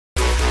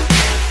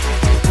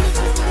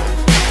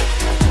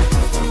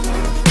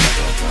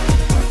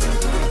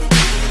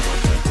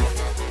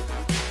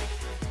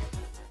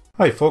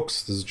Hi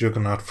folks, this is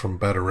Juggernaut from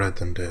Better Red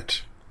Than Dead.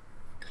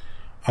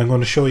 I'm going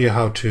to show you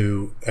how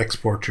to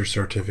export your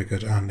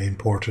certificate and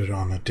import it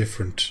on a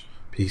different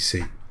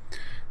PC.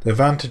 The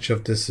advantage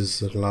of this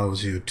is it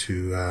allows you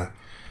to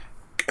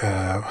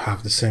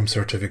have the same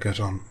certificate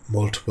on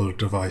multiple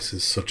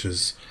devices, such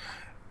as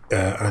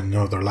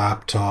another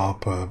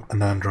laptop,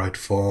 an Android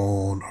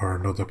phone, or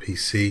another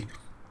PC.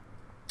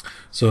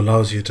 So it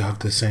allows you to have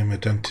the same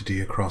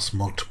identity across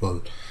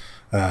multiple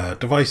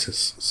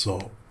devices.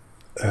 So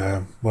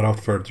without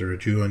further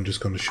ado, I'm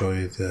just going to show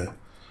you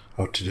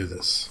how to do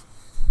this.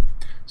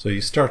 So you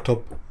start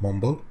up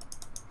Mumble.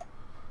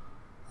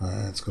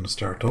 It's going to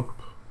start up.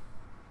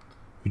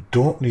 We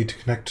don't need to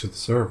connect to the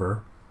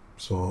server,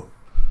 so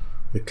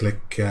we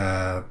click.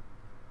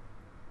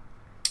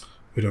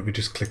 We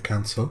just click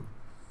cancel.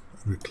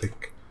 And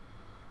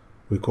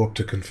we go up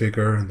to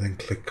configure and then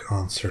click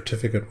on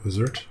certificate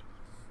wizard.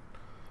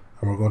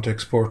 And we're going to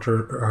export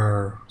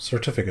our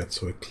certificate.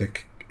 So we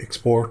click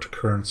export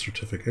current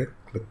certificate,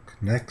 click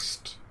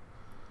next.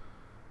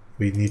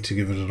 We need to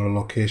give it a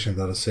location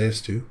that it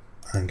saves to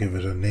and give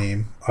it a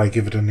name. I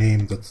give it a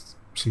name that's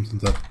something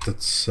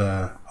that's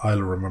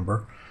I'll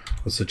remember.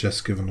 I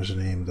suggest giving it a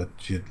name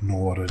that you know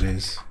what it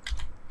is.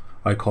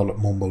 I call it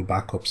Mumble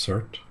Backup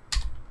Cert.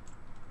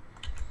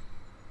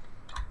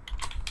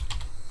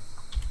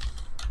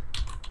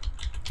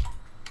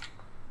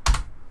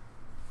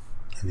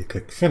 And you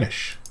click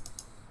finish.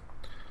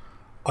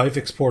 I've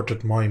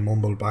exported my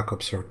Mumble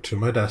Backup Cert to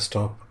my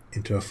desktop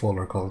into a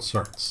folder called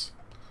certs.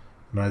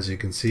 And as you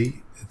can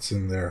see, it's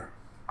in there.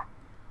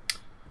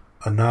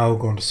 I'm now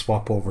going to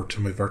swap over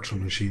to my virtual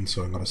machine,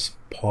 so I'm going to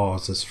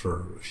pause this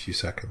for a few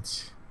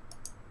seconds.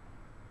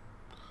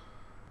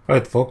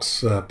 Right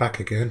folks, back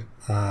again.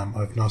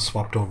 I've now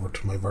swapped over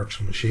to my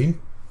virtual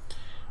machine.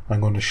 I'm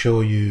going to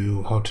show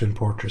you how to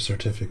import your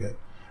certificate.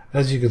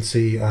 As you can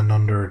see, I'm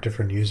under a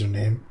different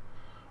username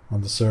on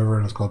the server,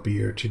 and it's called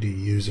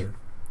BRTD user.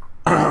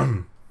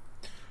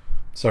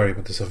 Sorry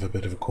about this, I have a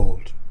bit of a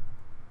cold.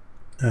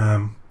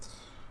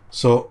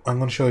 So I'm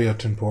going to show you how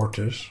to import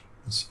it.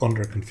 It's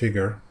under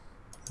configure.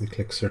 We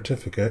click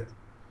certificate.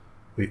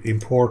 We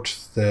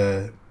import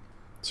the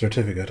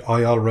certificate.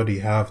 I already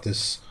have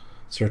this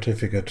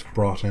certificate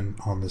brought in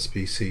on this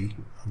PC.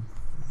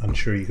 I'm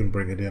sure you can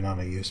bring it in on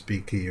a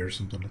USB key or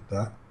something like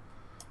that.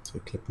 So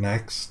click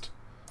next.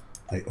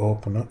 I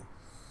open it.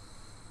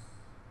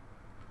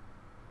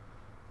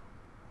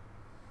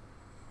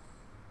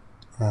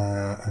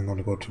 I'm going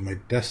to go to my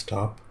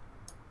desktop,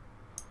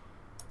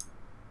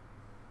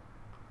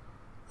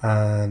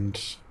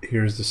 and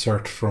here's the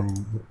cert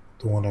from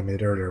the one I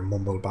made earlier,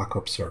 Mumble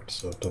Backup Cert.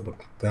 So double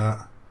click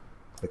that,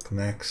 click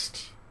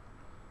next,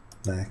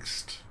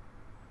 next,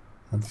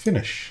 and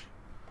finish.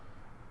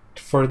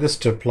 For this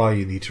to apply,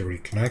 you need to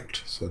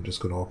reconnect. So I'm just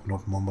going to open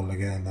up Mumble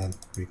again and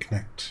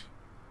reconnect.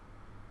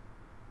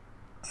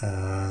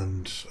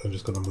 And I'm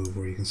just going to move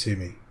where you can see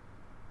me.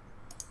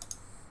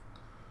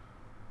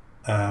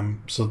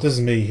 So this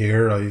is me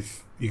here.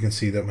 You can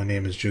see that my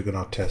name is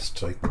Juggernaut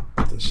Test.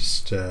 That's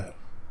just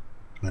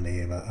my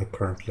name.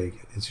 Currently,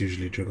 it's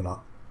usually Juggernaut.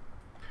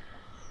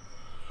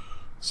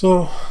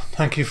 So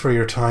thank you for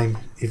your time.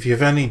 If you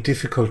have any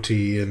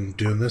difficulty in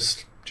doing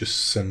this, just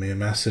send me a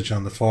message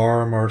on the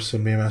forum or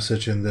send me a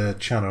message in the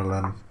channel,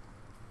 and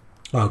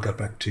I'll get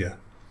back to you.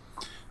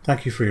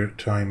 Thank you for your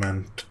time,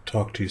 and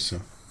talk to you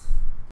soon.